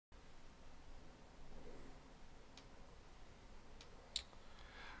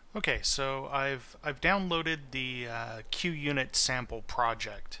Okay, so I've downloaded the QUnit sample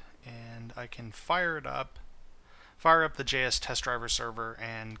project, and I can fire up the JSTestDriver server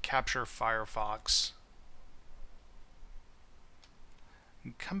and capture Firefox.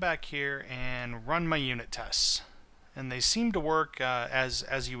 Come back here and run my unit tests, and they seem to work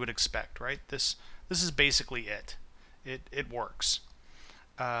as you would expect, right? This is basically it. It works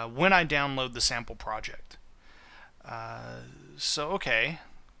when I download the sample project. So okay.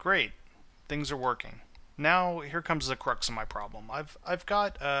 Great, things are working. Now here comes the crux of my problem. I've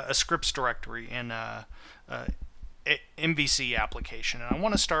got a scripts directory in a MVC application, and I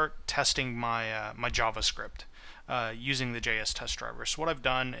want to start testing my my JavaScript using the JSTestDriver. So what I've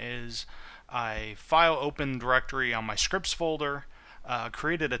done is I file open directory on my scripts folder,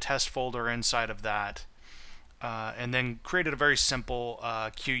 created a test folder inside of that, and then created a very simple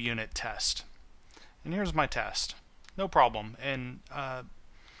QUnit test. And here's my test. No problem. And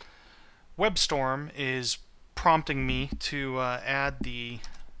WebStorm is prompting me to add the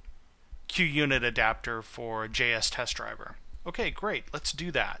QUnit adapter for JSTestDriver. Okay, great, let's do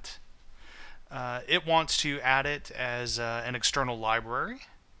that. It wants to add it as an external library.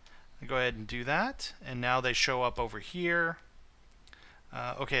 I'll go ahead and do that, and now they show up over here.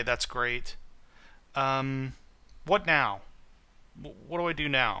 Okay, that's great. What now? What do I do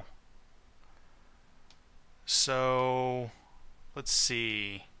now? So, let's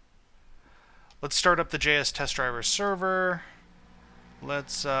see. Let's start up the JSTestDriver server.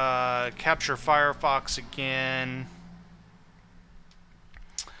 Let's capture Firefox again.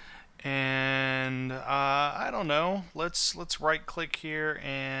 And I don't know. Let's right-click here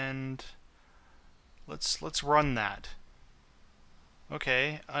and let's run that.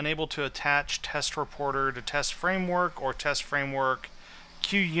 Okay, unable to attach test reporter to test framework or test framework.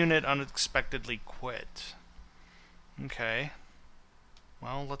 QUnit unexpectedly quit. Okay.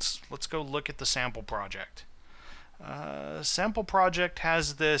 Well, let's go look at the sample project. Sample project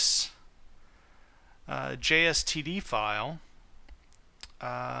has this JSTD file,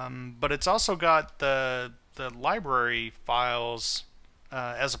 but it's also got the library files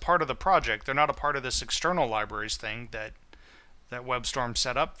as a part of the project. They're not a part of this external libraries thing that WebStorm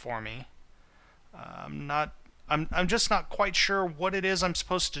set up for me. I'm just not quite sure what it is I'm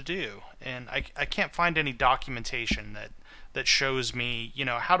supposed to do, and I can't find any documentation that shows me, you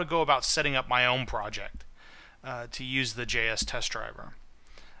know, how to go about setting up my own project to use the JSTestDriver.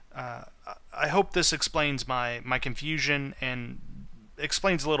 I hope this explains my confusion and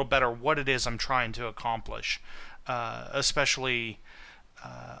explains a little better what it is I'm trying to accomplish, especially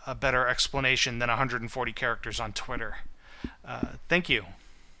a better explanation than 140 characters on Twitter. Thank you.